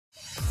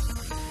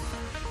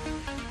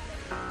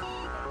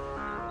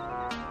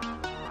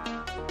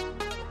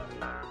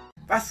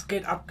Was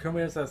geht ab,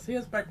 Communisters?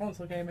 Hier ist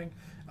Blackbohnstergaming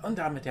und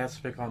damit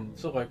herzlich willkommen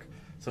zurück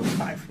zu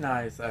Five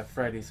Nights at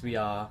Freddy's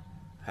VR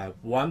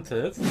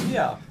Wanted.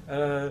 Ja,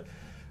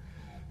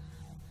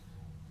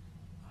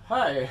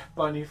 hi,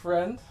 Bunny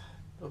Friend.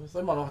 Du bist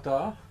immer noch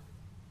da.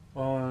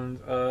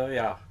 Und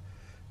ja,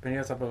 bin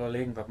jetzt aber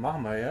überlegen, was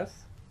machen wir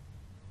jetzt?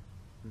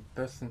 Am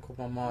besten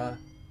gucken wir mal,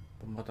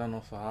 was wir dann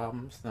noch so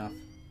haben. Snap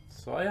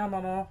 2 haben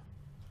wir noch.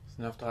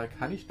 Snap 3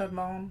 kann ich nicht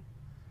machen.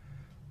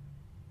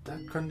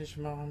 Das könnte ich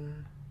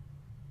machen.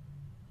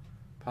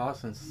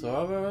 Parts and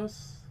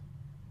Service.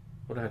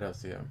 Oder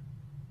das hier?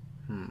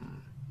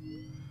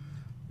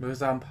 Wir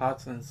sagen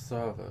Parts and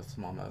Service.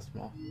 Machen wir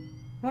erstmal.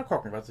 Mal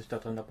gucken, was sich da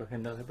drin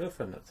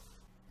befindet.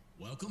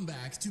 Welcome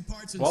back to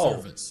Parts and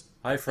Service.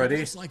 Hi, Freddy.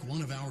 It looks like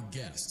one of our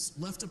guests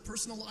left a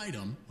personal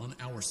item on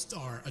our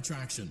star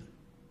attraction.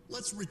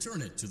 Let's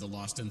return it to the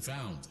Lost and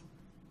Found.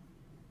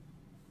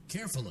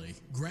 Carefully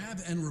grab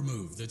and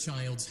remove the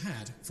child's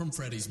hat from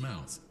Freddy's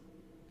mouth.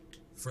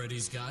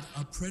 Freddy's got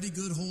a pretty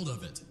good hold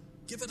of it.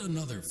 Give it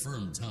another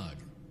firm tug.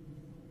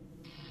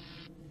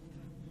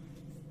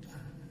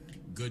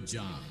 Good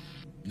job.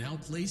 Now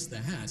place the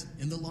hat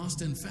in the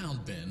Lost and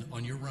Found bin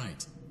on your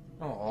right.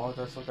 Oh,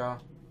 das sogar.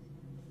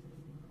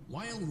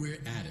 While we're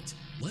at it,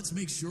 let's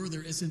make sure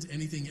there isn't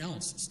anything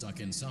else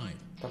stuck inside.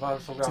 Da war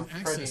sogar To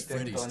access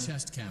Freddy's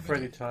chest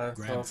cavity,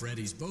 grab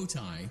Freddy's bow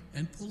tie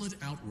and pull it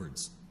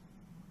outwards.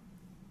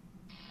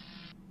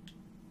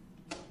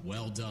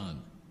 Well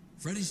done.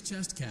 Freddy's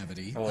chest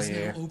cavity is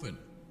now open.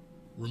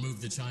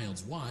 Remove the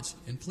child's watch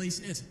and place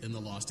it in the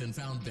Lost and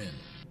Found bin.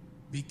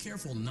 Be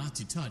careful not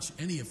to touch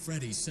any of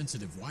Freddy's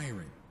sensitive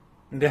wiring.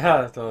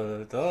 Ja,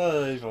 toll,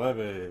 toll, ich freue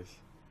mich.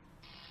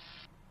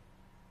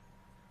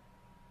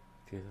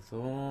 Geht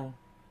so.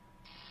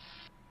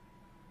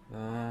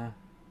 So.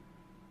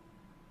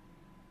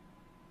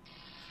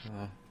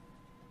 So.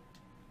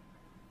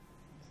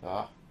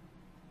 So.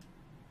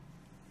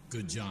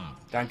 Good job.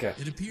 Danke.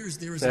 It appears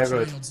there is Sehr a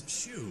gut. child's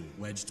shoe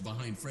wedged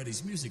behind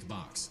Freddy's music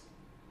box.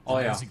 The Oh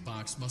ja. music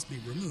box must be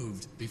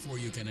removed before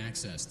you can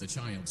access the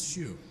child's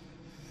shoe.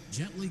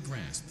 Gently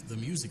grasp the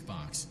music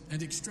box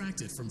and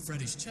extract it from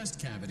Freddy's chest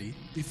cavity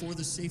before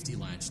the safety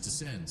latch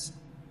descends.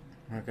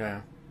 Okay.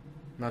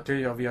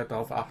 Natürlich auch wieder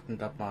darauf achten,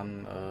 dass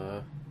man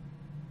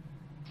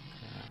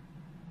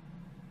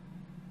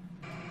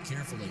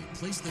Carefully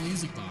place the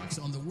music box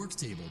on the work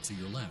table to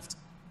your left.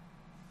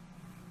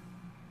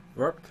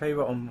 Work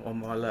table on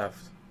my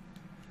left.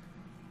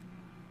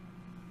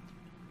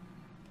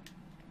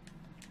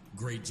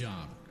 Great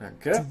job.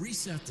 Danke. To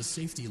reset the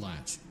safety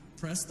latch,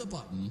 press the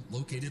button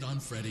located on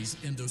Freddy's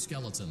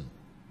endoskeleton.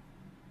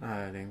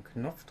 Den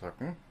Knopf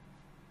drücken.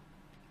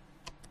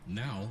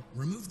 Now,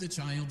 remove the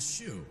child's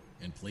shoe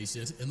and place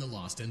it in the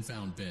Lost and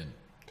Found bin.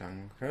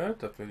 Danke,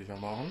 das will ich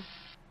auch machen.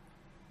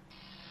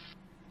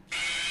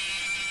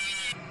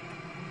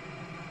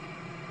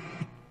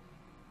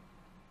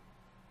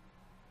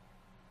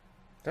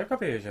 Da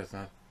kapiere ich jetzt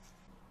nicht.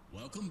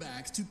 Welcome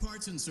back to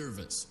Parts and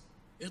Service.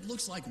 It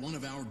looks like one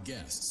of our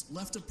guests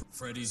left a...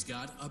 Freddy's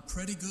got a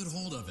pretty good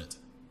hold of it.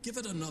 Give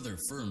it another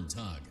firm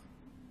tug.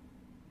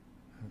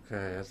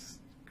 Okay, jetzt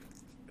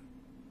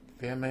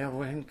werden wir ja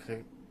wohl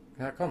hinkriegen.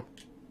 Ja, komm.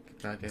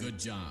 Gib mir den. Good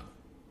job.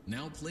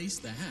 Now place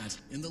the hat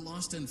in the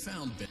Lost and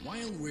Found bin.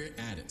 While we're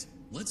at it,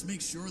 let's make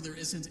sure there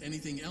isn't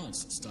anything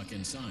else stuck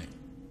inside.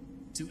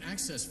 To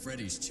access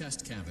Freddy's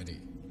chest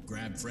cavity,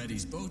 grab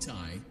Freddy's bow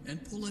tie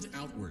and pull it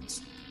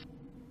outwards.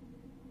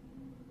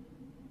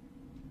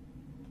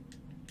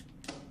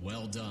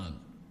 Well done.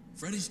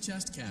 Freddy's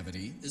chest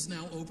cavity is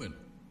now open.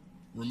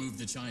 Remove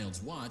the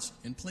child's watch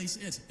and place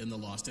it in the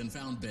Lost and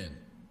Found bin.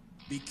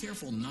 Be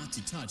careful not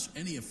to touch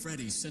any of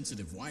Freddy's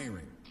sensitive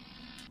wiring.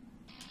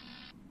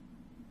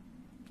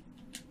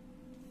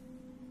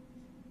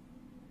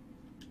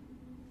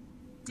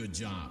 Good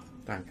job.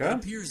 Danke. It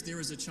appears there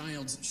is a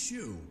child's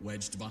shoe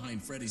wedged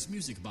behind Freddy's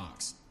music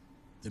box.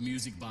 The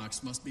music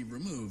box must be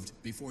removed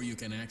before you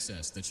can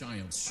access the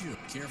child's shoe.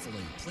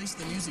 Carefully place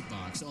the music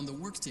box on the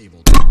work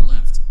table to your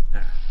left.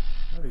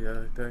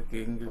 Wieder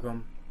dagegen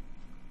gekommen.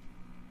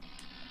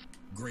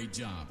 Great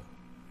job.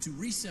 To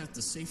reset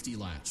the safety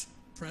latch,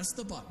 press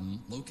the button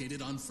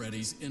located on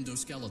Freddy's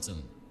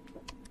endoskeleton.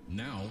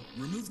 Now,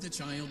 remove the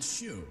child's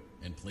shoe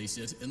and place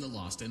it in the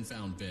Lost and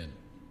Found bin.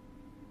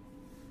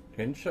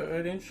 Den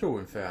Schuh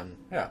entfernen.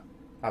 Ja,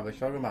 habe ich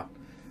schon gemacht.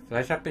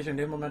 Vielleicht habe ich in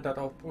dem Moment das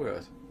auch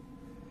berührt.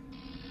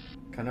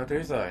 Kann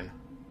natürlich sein.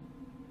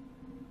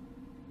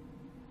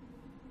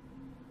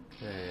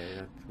 Okay,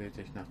 jetzt dreht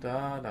sich nach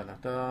da, dann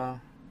nach da,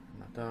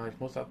 nach da. Ich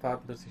muss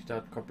abwarten, bis sich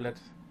das komplett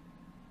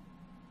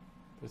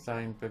bis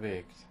dahin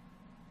bewegt.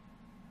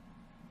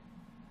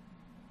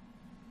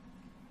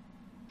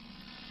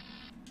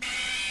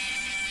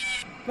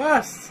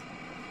 Was?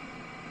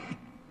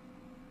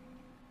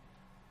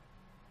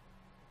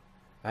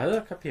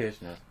 Also kapiere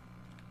ich nicht.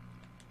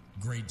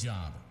 Great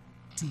job.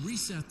 To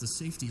reset the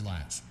safety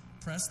latch,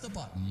 press the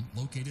button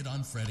located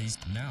on Freddy's.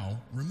 Now,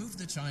 remove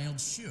the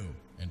child's shoe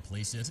and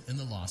place it in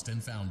the Lost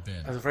and Found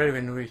bin. Also Freddy,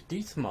 wenn du mich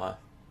diesmal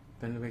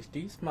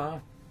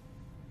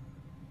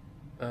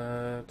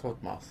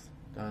tot machst,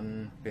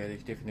 dann werde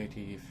ich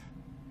definitiv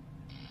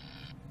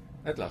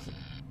entlassen.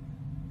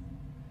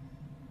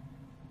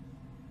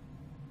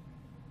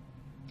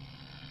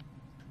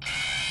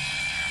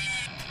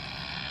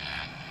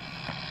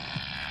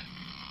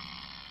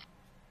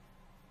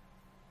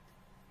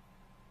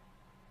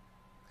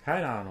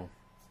 Keine Ahnung.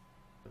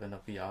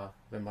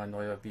 Wenn mein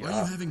neuer VR.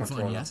 Are you having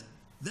fun yet?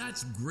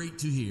 That's great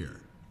to hear.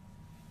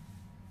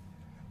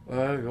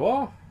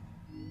 Ja.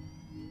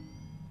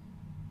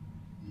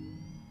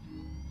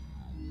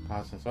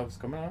 Pass und Service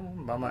kann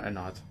man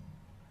ändert.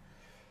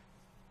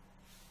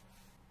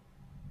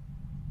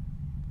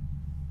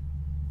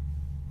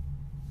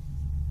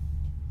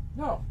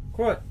 Ja,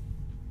 cool.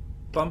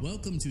 Bump.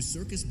 Welcome to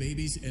Circus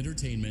Baby's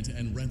Entertainment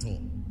and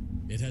Rental.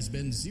 It has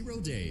been 0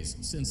 days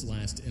since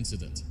last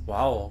incident.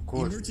 Wow,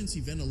 cool.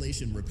 Emergency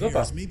ventilation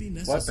repairs may be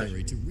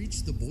necessary to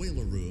reach the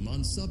boiler room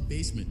on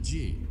sub-basement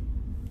G.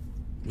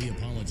 We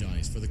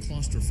apologize for the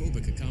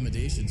claustrophobic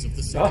accommodations of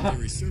the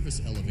secondary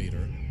service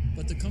elevator,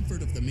 but the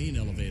comfort of the main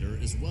elevator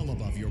is well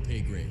above your pay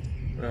grade.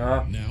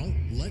 Ja. Now,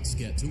 let's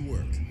get to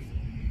work.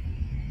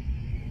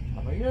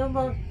 Aber hier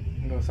mal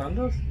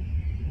Interessantes.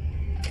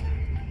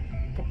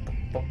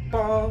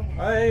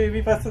 Hey,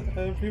 wie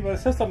war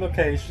Sister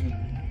Location?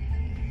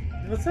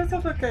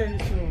 Sister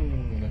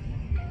Location.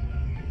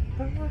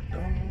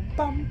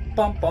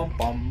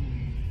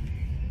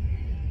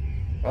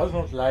 Also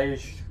noch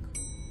leicht.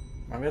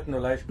 Man wird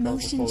nur leicht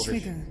Motion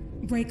trigger.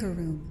 Breaker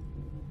room.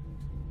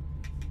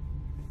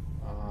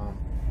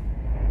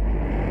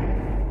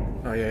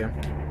 Oh je.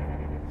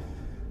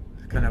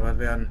 Das kann ja was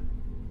werden.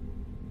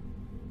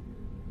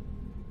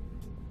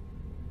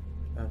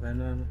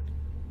 Verwenden.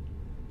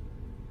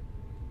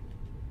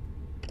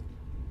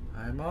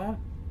 Einmal.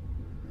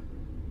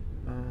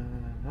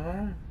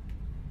 Aha.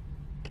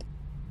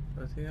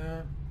 Das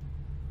hier.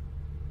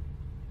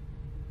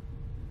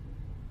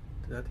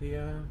 Das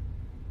hier.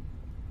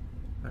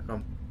 Na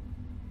komm.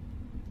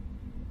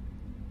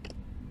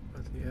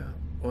 Das hier.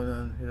 Und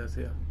dann hier das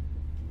hier.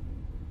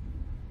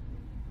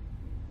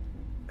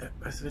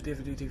 Es wird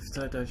definitiv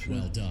Zeit, da ich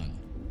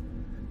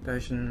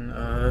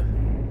einen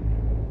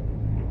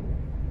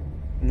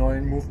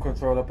neuen Move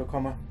Controller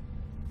bekomme.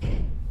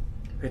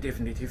 Wird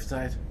definitiv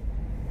Zeit.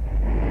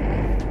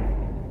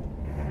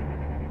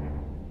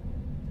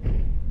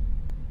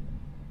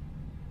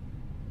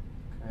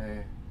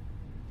 Okay.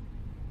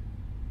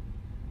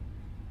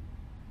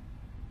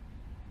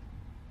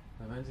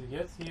 Wenn sich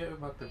jetzt hier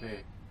irgendwas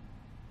bewegt.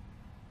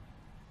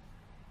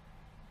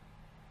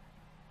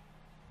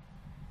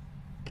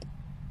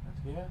 Das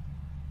hier.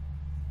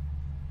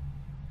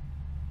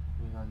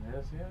 Wie lange wäre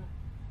das hier?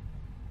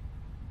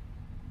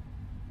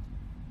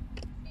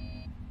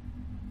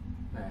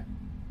 Nee.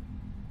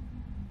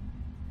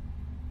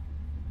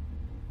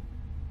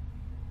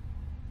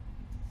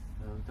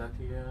 Also das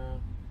hier.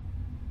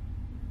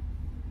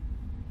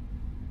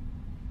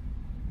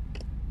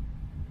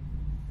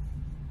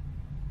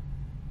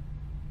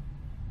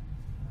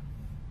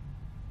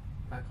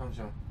 Na komm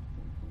schon.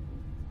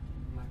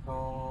 Na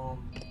komm.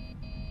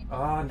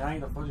 Ah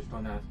nein, das wollte ich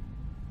doch nicht.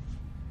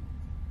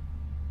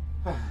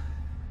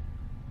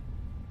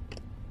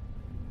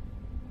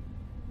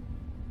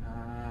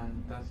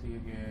 Das hier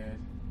geht.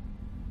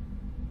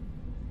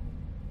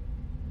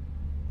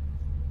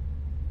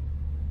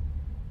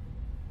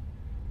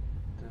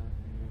 Das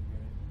hier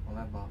geht.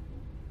 Moment mal.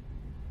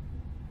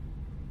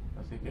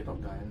 Das hier geht doch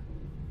dahin.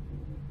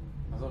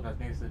 Achso, das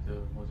nächste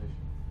muss ich.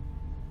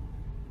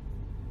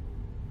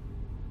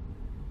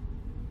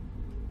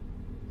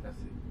 Das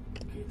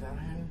hier geht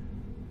dahin.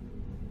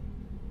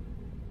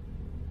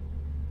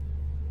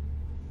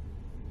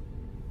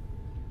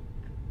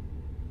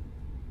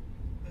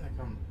 Na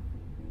komm.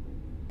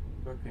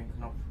 Drück den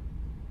Knopf.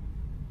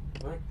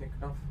 Drück den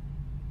Knopf.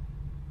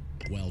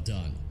 Well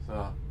done.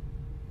 So.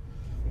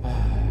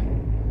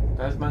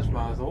 Da ist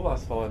manchmal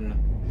sowas von.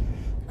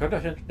 Könnt ihr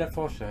euch nicht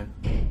vorstellen.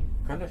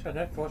 Könnt ihr euch ja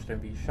nicht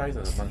vorstellen, wie scheiße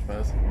das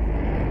manchmal ist.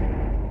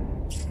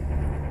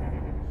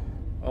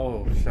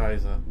 Oh,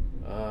 scheiße.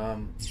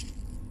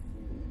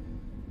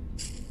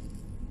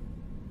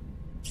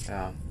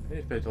 Ja,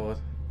 ich bin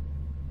tot.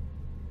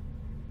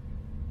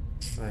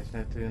 Weil ich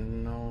nicht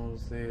genau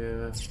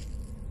sehe. Ich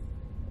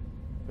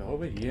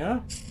glaube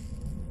hier.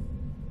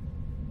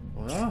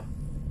 Oder?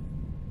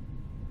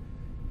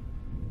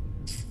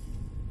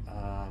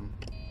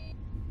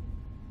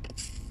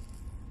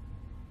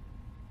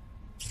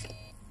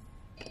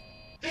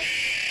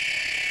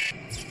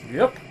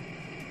 Yep.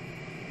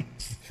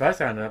 Ich weiß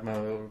ja nicht,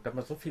 dass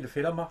man so viele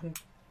Fehler machen.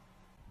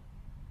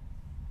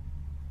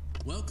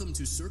 Welcome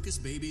to Circus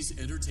Baby's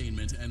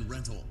Entertainment and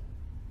Rental.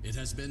 It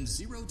has been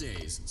 0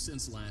 days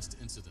since last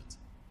incident.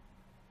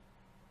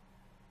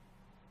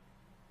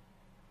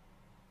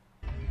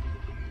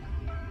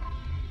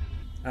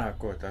 Ah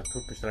gut, da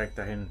tut mich direkt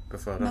dahin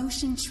befördert.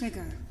 Motion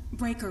trigger.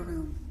 Breaker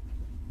room.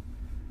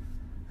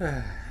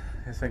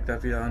 Jetzt fängt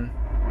das wieder an.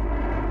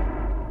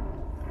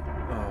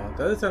 Oh,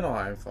 das ist ja noch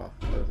einfach.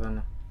 Das ist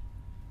ja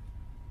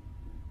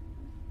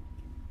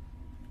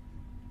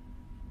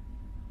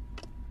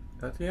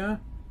Das hier.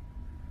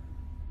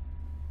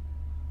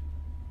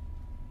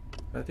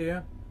 Das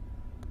hier.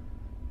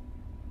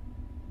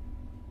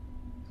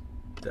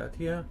 Das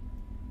hier.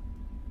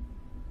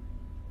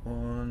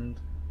 Und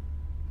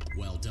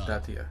Well done.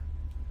 das hier.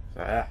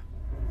 So, ja.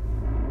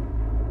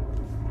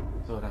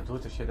 So, dann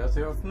tut sich hier das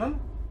hier öffnen.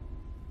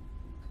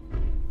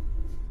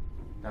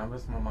 Da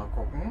müssen wir mal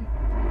gucken.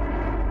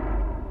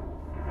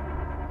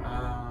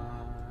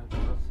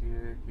 Das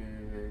hier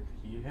geht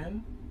hier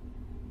hin.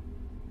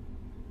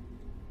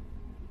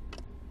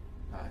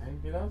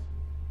 Dahin geht das.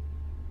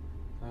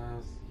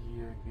 Das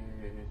hier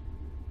geht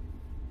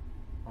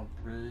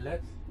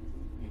komplett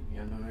in die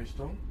andere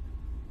Richtung.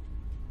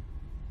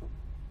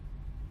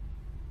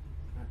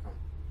 Na komm.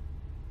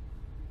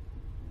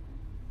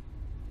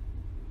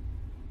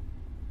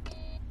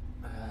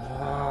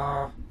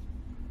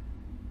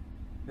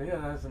 Ja,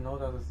 das ist genau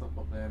das ist das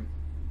Problem.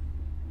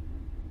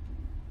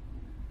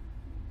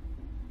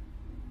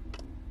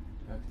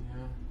 Das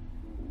hier.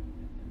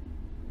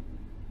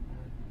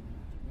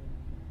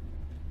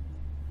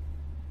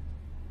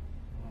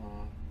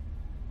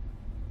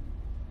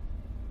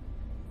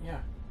 Ja,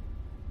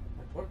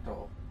 er drückt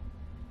auch.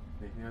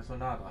 Bin hier so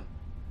nah dran.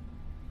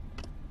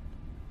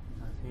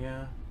 Das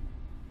hier.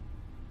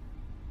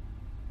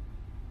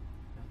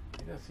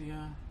 Das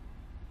hier.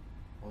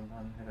 Und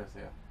dann hier das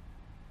hier.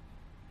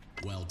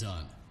 Well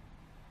done.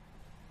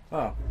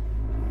 So.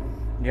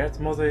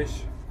 Jetzt muss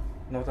ich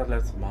noch das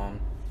letzte machen.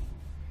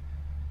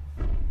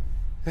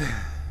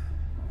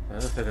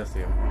 Das ist ja das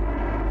hier.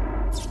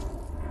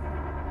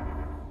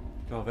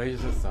 So,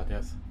 welches ist das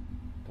jetzt?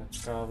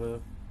 Das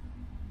Kabel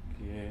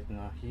geht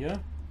nach hier.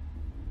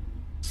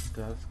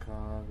 Das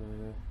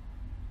Kabel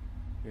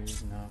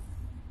geht nach.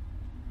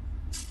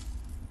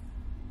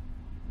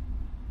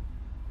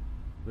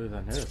 Will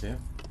sein, das hier.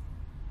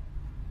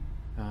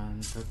 Dann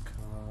das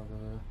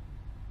Kabel.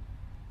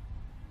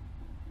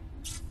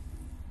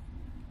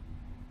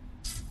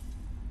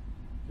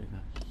 Geht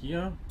nach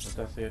hier. Und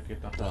das hier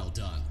geht nach da. Well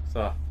done.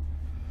 So.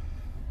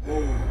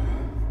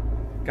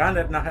 Gar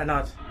nicht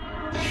nachändert.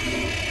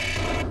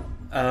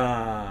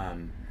 Ja.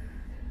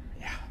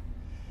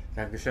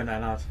 Dankeschön,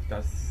 Ernst,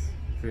 das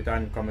für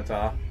deinen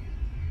Kommentar.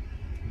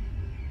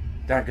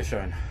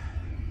 Dankeschön.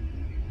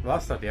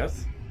 War's das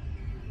jetzt?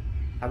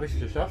 Habe ich es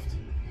geschafft?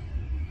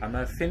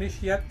 Einmal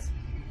finish jetzt.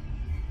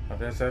 Das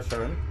wäre sehr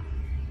schön.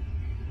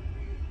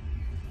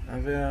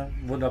 Dann wäre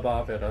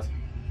wunderbar, wäre das.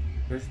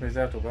 Würde ich mich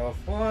sehr darüber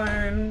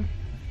freuen.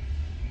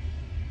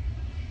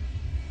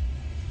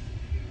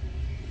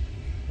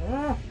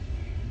 Ah,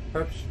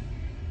 hübsch.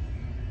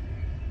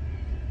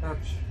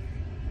 Hübsch.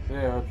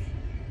 Sehr hübsch.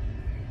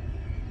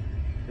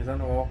 Hier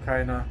sind aber auch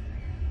keine.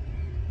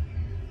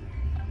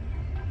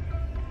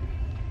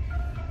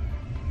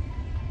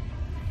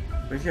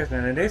 Bin ich jetzt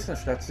in der nächsten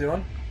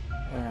Station?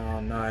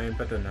 Oh nein,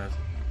 bitte nicht.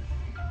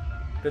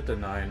 Bitte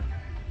nein.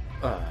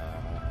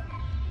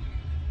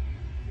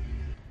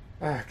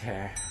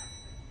 Okay.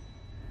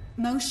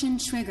 Motion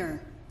trigger.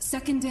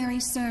 Secondary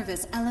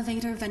service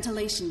elevator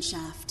ventilation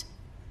shaft.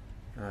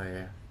 Oh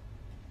je.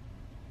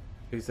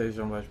 Ich sehe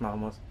schon, was ich machen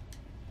muss.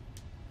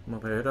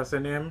 Muss ich hier das hier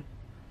nehmen?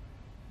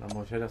 Dann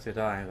muss ich hier das hier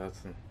da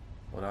einsetzen.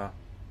 Oder?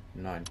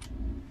 Nein.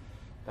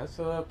 Das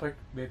bringt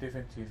mir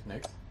definitiv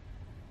nichts.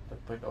 Das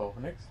bringt auch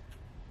nichts.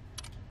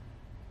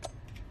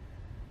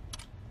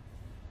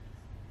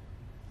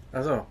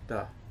 Also,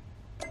 da.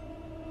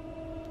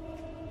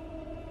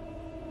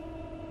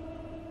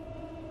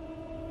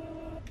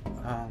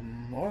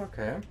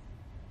 Okay.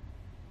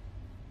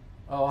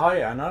 Oh, hi,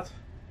 Ernst.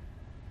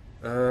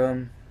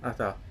 Ach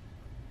da.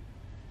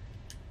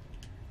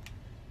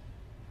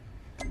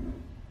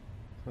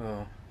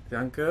 So,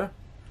 danke,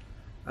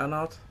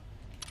 Ernst.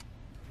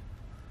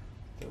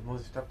 Da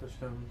muss ich das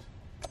bestimmt.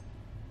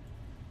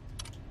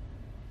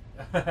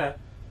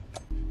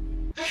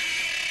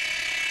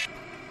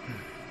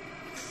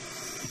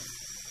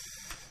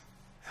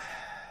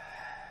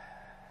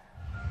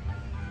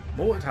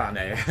 Momentan,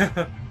 ey.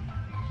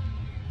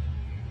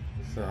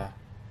 So.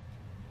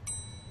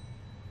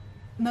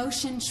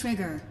 Motion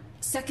trigger.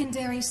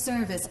 Secondary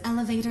service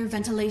elevator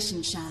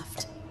ventilation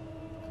shaft.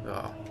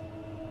 Ja.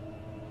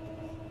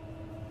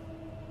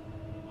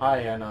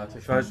 Hi, Ernst.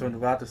 Ich weiß schon,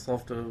 du wartest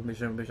drauf,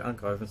 mich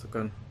angreifen zu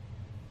können.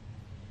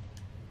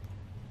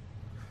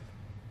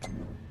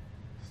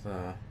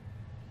 So.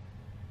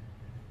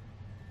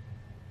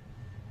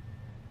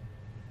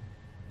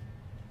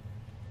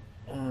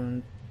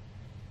 Und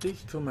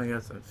dich tun wir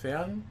jetzt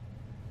entfernen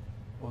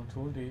und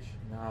tun dich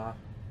nach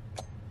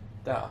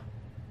da.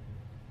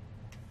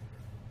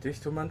 Dich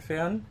tun wir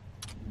entfernen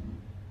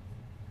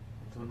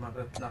und tun wir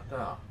das nach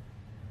da.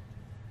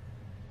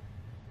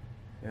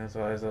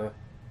 Beziehungsweise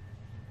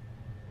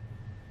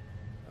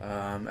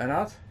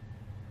ändert?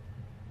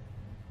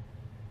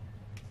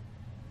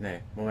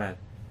 Nee, Moment.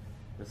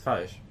 Das ist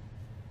falsch.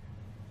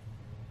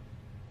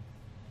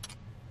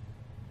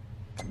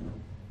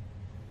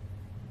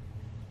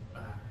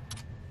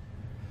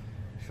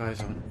 Ich weiß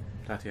schon.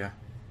 Das hier.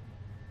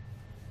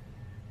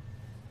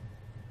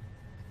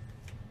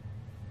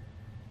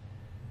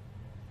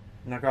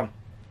 Na komm.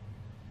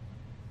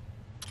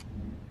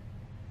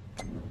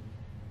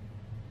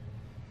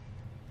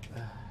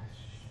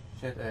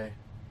 Shit, ey.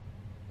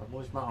 Was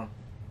muss ich machen?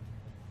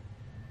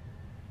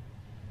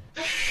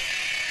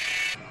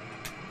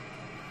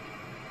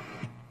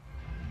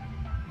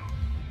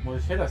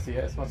 Muss ich hier das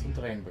hier erstmal zum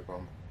Drehen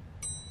bekommen?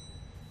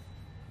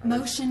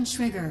 Motion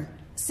trigger.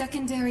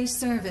 Secondary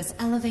service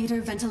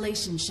elevator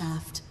ventilation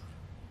shaft.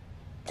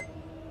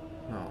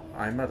 No,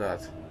 einmal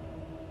das.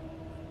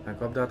 Dann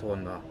kommt das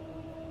runter.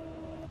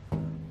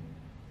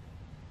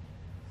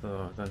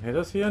 So, dann hier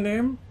das hier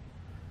nehmen.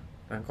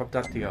 Dann kommt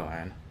das hier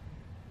rein.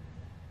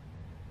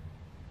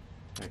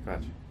 Ne,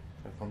 Quatsch.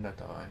 Dann kommt das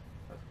da rein.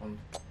 Das kommt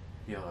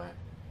hier rein.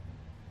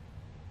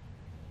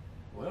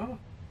 Oder?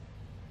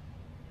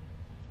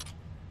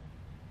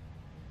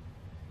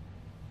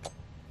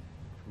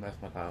 Kommt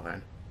erstmal da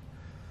rein.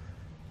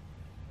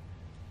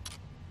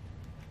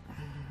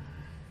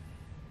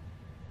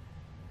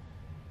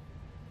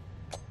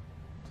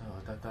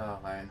 So, da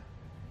rein.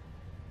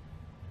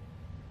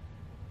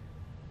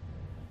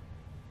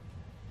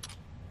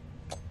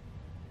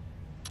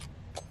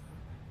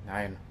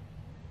 Nein.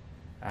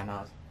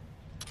 Einer.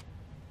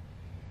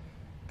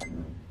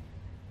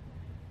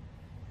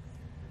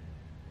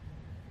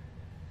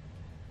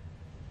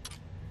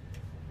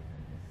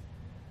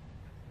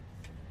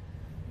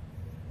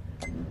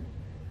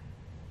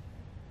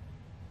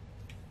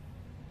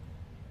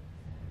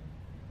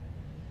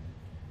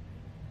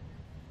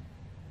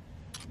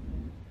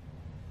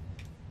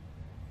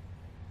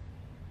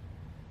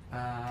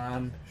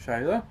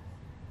 Scheiße.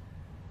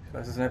 Ich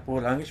weiß jetzt nicht, wo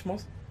lang ich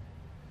muss.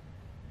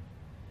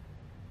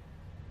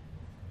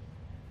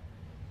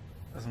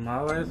 Also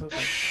normalerweise.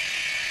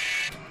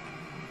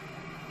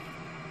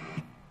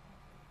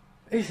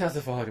 Ich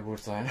hasse für heute gut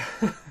sein.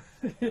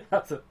 Ich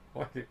hasse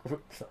heute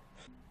gut sein.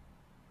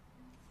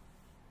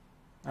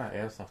 Ah,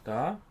 er ist noch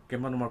da.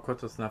 Gehen wir nochmal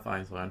kurz das Snap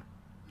 1 rein.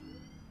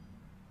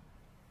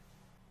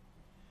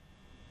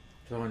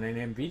 So, und in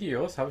den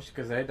Videos habe ich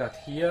gesehen, dass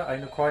hier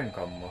eine Coin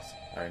kommen muss,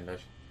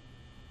 eigentlich.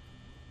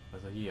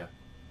 Also hier.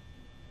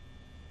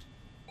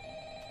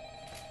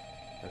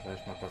 Das lasse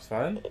ich mal kurz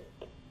fallen.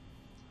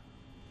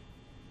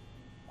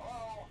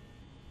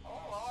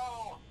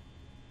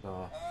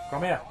 So,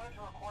 komm her.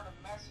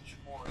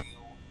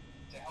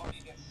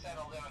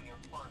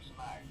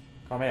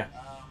 Komm her.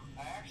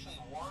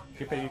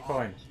 Gib mir die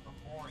Coin.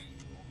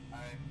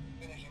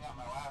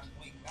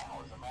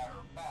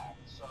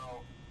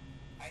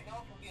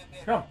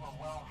 Komm.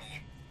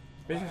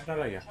 Bisschen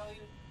schneller hier.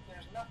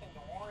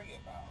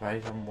 War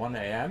ich um 1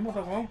 AM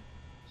oder so?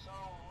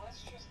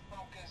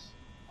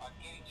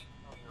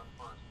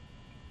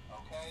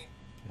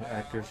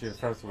 That gives you the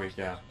first week,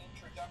 yeah.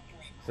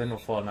 There's no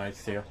 4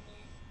 nights here.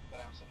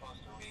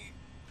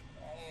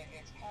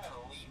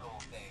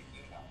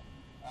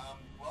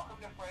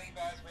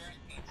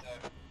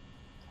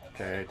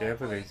 Okay, der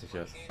bewegt sich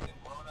jetzt.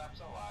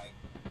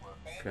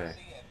 Okay,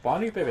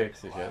 Bonnie bewegt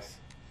sich jetzt.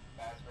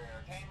 Fazbear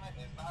Entertaiment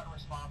is not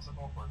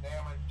responsible for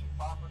damage to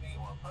property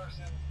or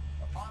person.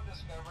 Upon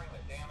discovering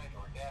that damage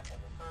or death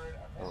have occurred,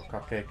 a Oh, missing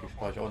Cupcake, person ich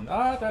spreche will unten. be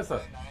Ah, da ist er.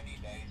 within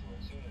 90 days or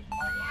as soon as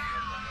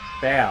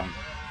possible. Bam.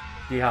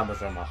 Die haben wir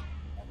schon mal.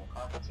 And the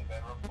carpets have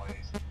been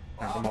replaced.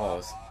 Dann kommen wir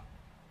raus.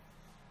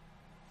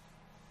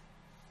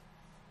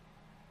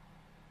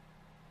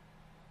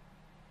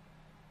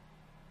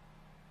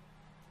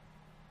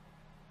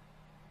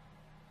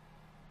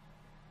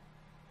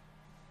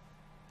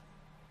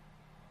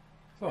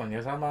 So, und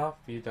jetzt haben wir,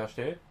 wie da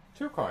steht,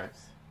 2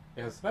 Coins.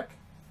 Er ist weg.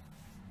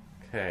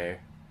 Okay.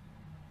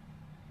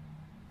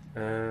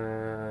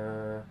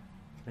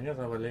 Ich bin jetzt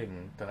mal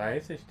überlegen.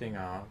 30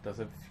 Dinger. Das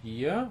sind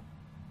 4,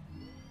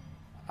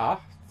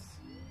 8,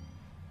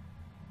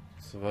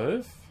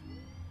 12,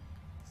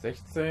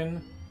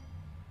 16,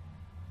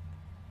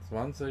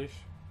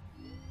 20,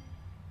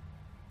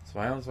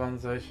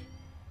 22,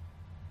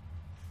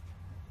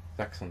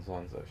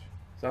 26.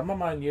 Sagen wir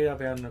mal, in jeder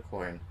wäre eine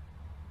Coin.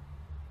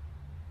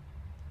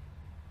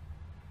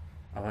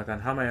 Aber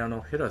dann haben wir ja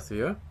noch hier das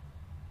hier.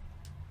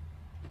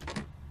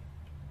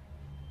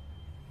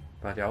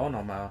 War ja auch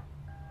nochmal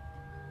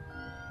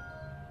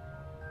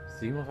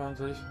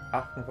 27,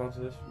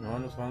 28,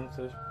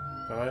 29,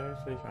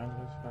 30,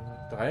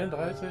 31,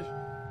 33,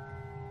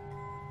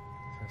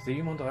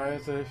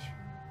 37,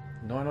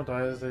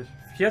 39,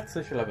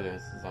 40 Level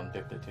insgesamt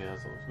definiert.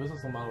 Also es müssen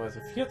es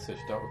normalerweise 40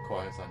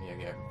 Coins an hier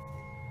geben.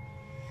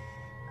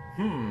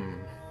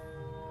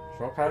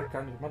 Schock halt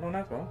kann ich mal noch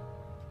nicht, wa?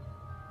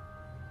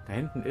 Da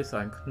hinten ist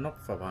ein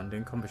Knopf verwandt,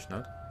 den komme ich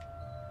nicht.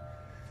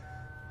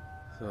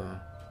 So.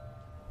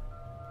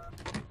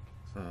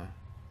 So.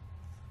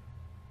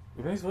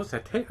 Übrigens, wo ist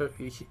der Tape?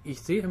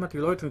 Ich sehe immer die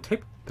Leute einen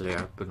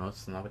Tape-Player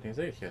benutzen, aber den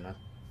sehe ich hier nicht.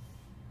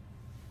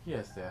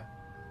 Hier ist der.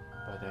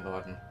 Bei den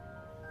Leuten.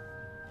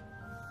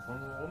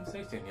 Und warum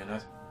sehe ich den hier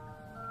nicht?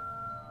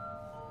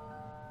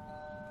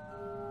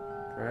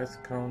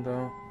 Price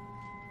Counter.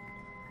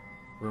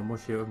 Oder muss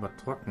ich hier irgendwas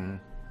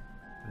drücken?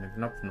 An den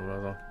Knöpfen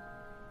oder so?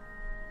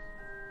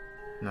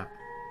 Na.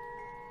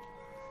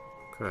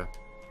 Okay.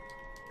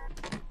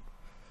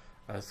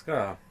 Alles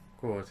klar,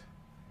 gut.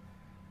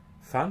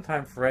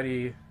 Funtime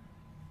Freddy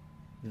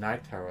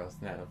Night Terrors.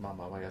 Ne, das machen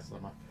wir aber jetzt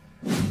nochmal.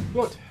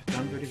 Gut,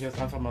 dann würde ich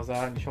jetzt einfach mal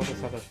sagen, ich hoffe,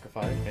 es hat euch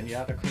gefallen. Wenn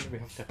ja, dann könnt ihr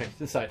mich auf der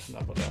rechten Seite ein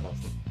Abo da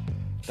lassen.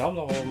 Daumen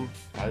nach oben,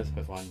 alles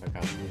bei Freunden,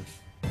 Bekannten.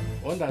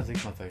 Und dann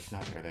sieht man sich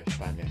nachher gleich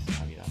beim nächsten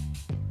Mal wieder.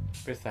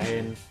 Bis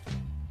dahin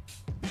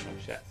und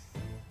tschüss.